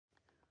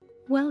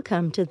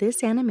Welcome to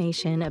this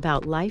animation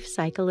about life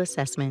cycle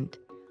assessment,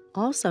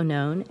 also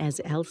known as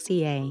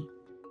LCA.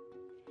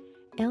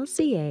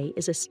 LCA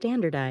is a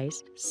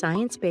standardized,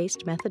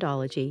 science-based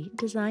methodology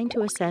designed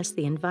to assess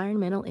the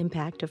environmental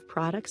impact of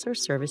products or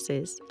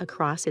services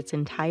across its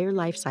entire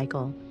life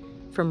cycle,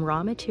 from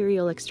raw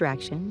material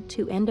extraction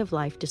to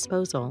end-of-life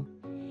disposal.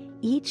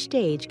 Each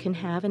stage can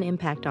have an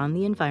impact on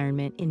the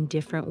environment in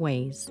different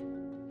ways.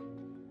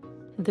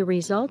 The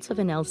results of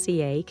an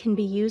LCA can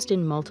be used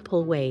in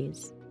multiple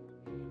ways.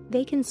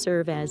 They can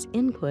serve as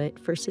input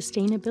for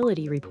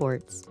sustainability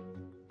reports,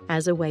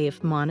 as a way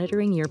of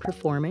monitoring your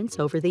performance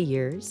over the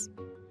years,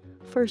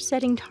 for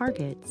setting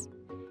targets,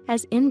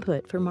 as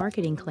input for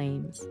marketing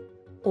claims,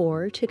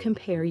 or to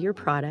compare your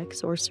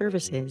products or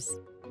services.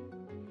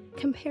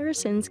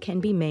 Comparisons can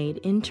be made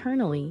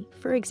internally,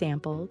 for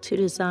example, to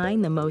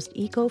design the most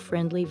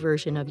eco-friendly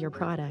version of your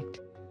product,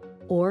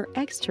 or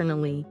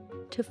externally,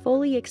 to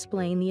fully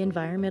explain the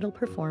environmental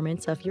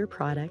performance of your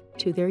product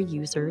to their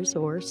users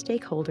or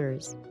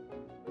stakeholders.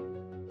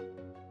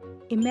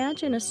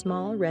 Imagine a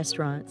small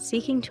restaurant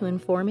seeking to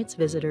inform its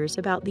visitors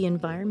about the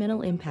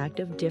environmental impact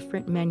of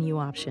different menu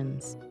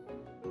options.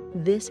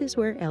 This is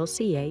where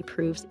LCA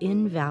proves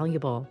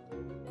invaluable.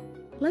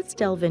 Let's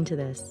delve into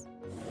this.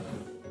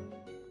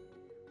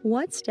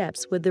 What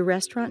steps would the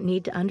restaurant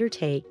need to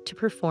undertake to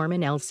perform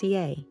an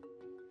LCA?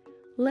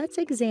 Let's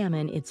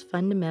examine its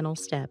fundamental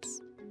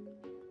steps.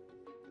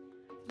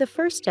 The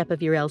first step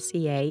of your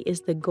LCA is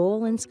the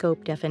goal and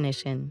scope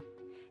definition.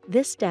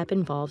 This step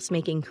involves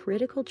making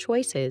critical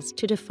choices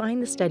to define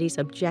the study's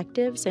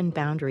objectives and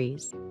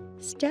boundaries.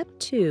 Step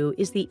 2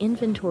 is the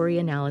inventory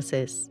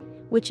analysis,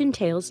 which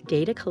entails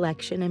data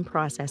collection and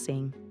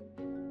processing.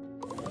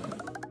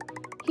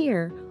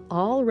 Here,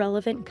 all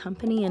relevant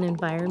company and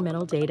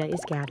environmental data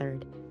is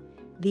gathered.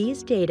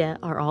 These data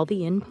are all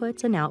the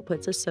inputs and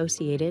outputs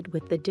associated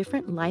with the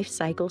different life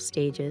cycle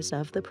stages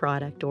of the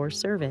product or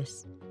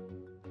service.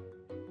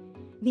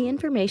 The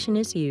information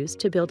is used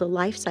to build a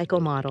life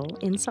cycle model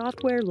in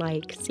software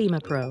like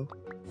SimaPro.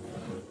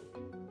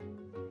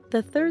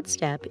 The third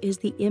step is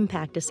the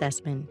impact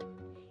assessment.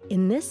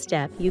 In this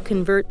step, you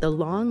convert the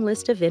long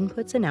list of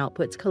inputs and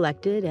outputs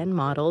collected and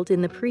modeled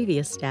in the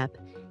previous step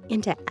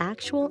into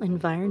actual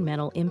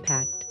environmental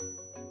impact.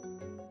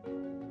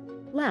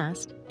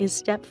 Last is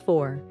step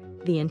 4,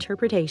 the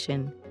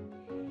interpretation.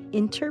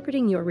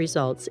 Interpreting your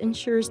results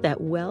ensures that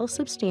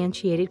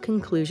well-substantiated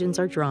conclusions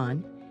are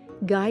drawn,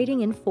 guiding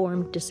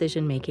informed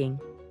decision-making.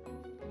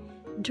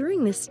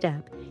 During this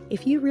step,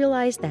 if you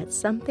realize that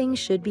something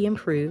should be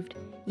improved,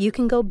 you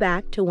can go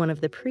back to one of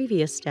the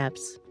previous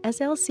steps, as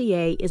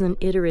LCA is an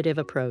iterative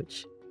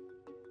approach.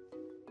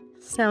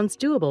 Sounds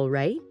doable,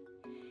 right?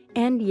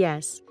 And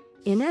yes,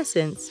 in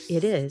essence,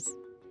 it is.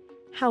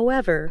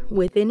 However,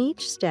 within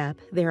each step,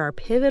 there are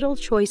pivotal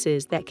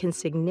choices that can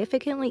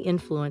significantly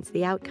influence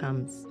the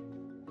outcomes.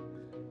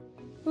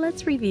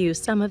 Let's review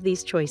some of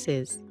these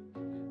choices.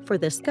 For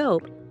the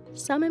scope,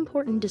 some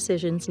important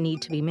decisions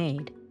need to be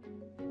made.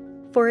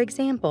 For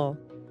example,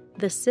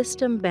 the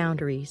system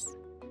boundaries.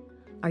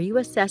 Are you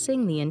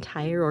assessing the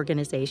entire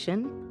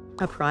organization,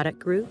 a product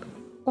group,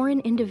 or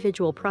an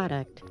individual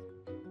product?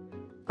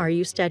 Are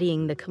you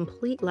studying the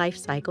complete life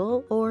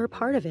cycle or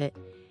part of it?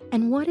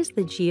 And what is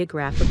the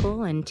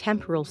geographical and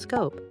temporal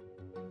scope?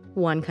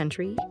 One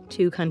country,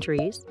 2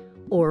 countries,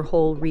 or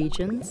whole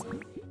regions?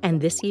 And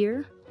this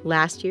year,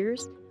 last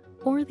year's,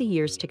 or the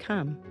years to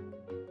come?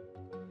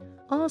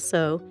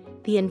 Also,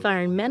 the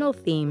environmental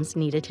themes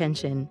need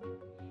attention.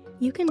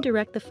 You can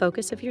direct the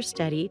focus of your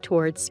study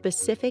towards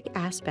specific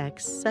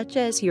aspects such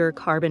as your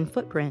carbon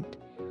footprint,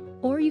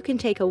 or you can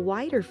take a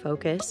wider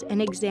focus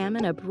and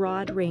examine a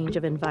broad range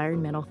of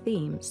environmental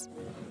themes,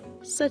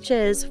 such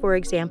as, for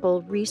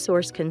example,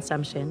 resource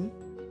consumption,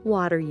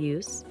 water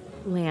use,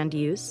 land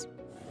use,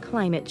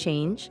 climate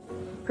change,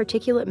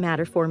 particulate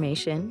matter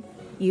formation,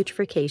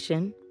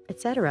 eutrophication,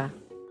 etc.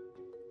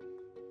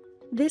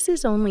 This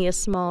is only a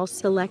small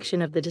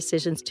selection of the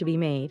decisions to be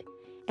made,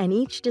 and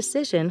each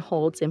decision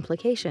holds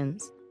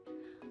implications.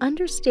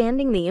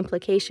 Understanding the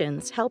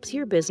implications helps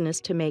your business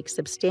to make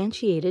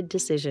substantiated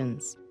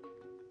decisions.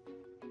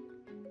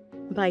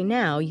 By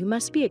now, you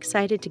must be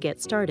excited to get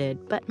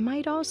started, but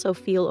might also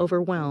feel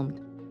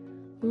overwhelmed.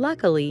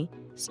 Luckily,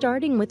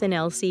 starting with an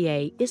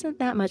LCA isn't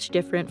that much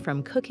different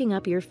from cooking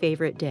up your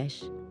favorite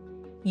dish.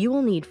 You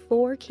will need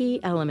 4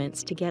 key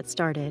elements to get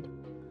started.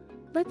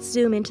 Let's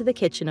zoom into the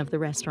kitchen of the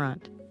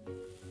restaurant.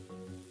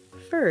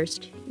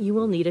 First, you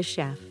will need a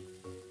chef.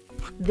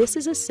 This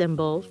is a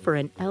symbol for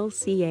an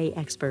LCA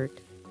expert.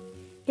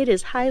 It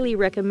is highly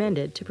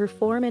recommended to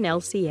perform an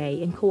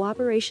LCA in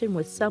cooperation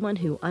with someone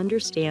who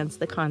understands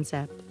the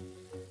concept.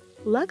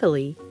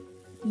 Luckily,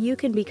 you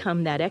can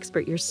become that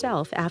expert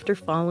yourself after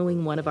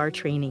following one of our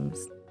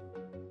trainings.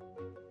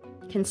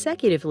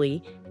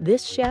 Consecutively,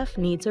 this chef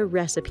needs a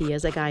recipe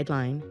as a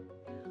guideline.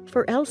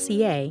 For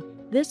LCA,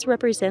 this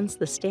represents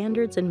the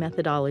standards and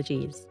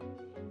methodologies.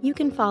 You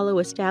can follow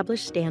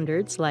established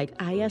standards like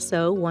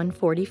ISO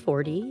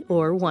 14040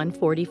 or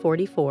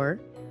 14044,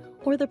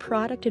 or the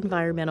product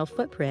environmental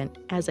footprint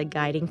as a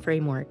guiding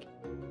framework.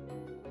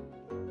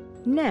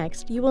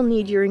 Next, you will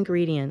need your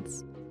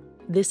ingredients.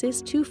 This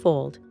is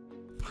twofold.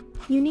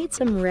 You need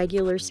some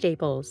regular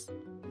staples,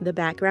 the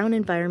background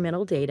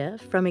environmental data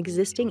from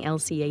existing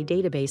LCA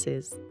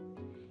databases.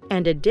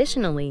 And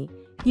additionally,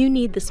 you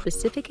need the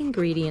specific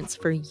ingredients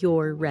for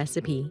your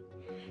recipe.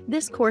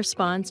 This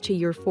corresponds to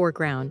your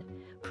foreground,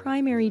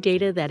 primary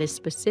data that is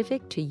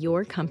specific to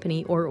your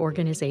company or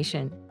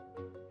organization.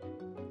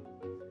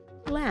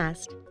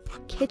 Last,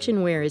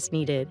 kitchenware is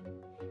needed,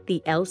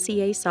 the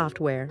LCA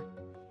software.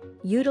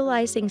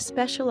 Utilizing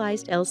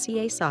specialized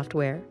LCA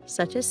software,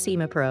 such as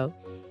SimaPro,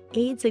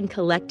 aids in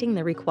collecting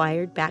the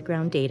required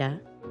background data,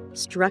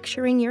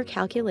 structuring your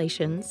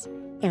calculations,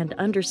 and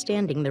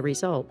understanding the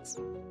results.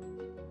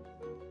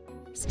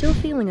 Still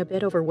feeling a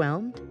bit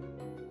overwhelmed?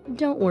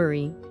 Don't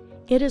worry,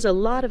 it is a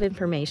lot of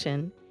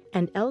information,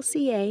 and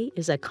LCA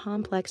is a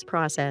complex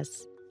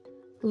process.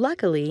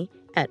 Luckily,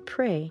 at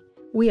Pray,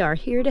 we are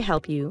here to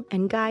help you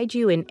and guide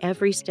you in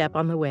every step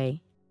on the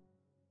way.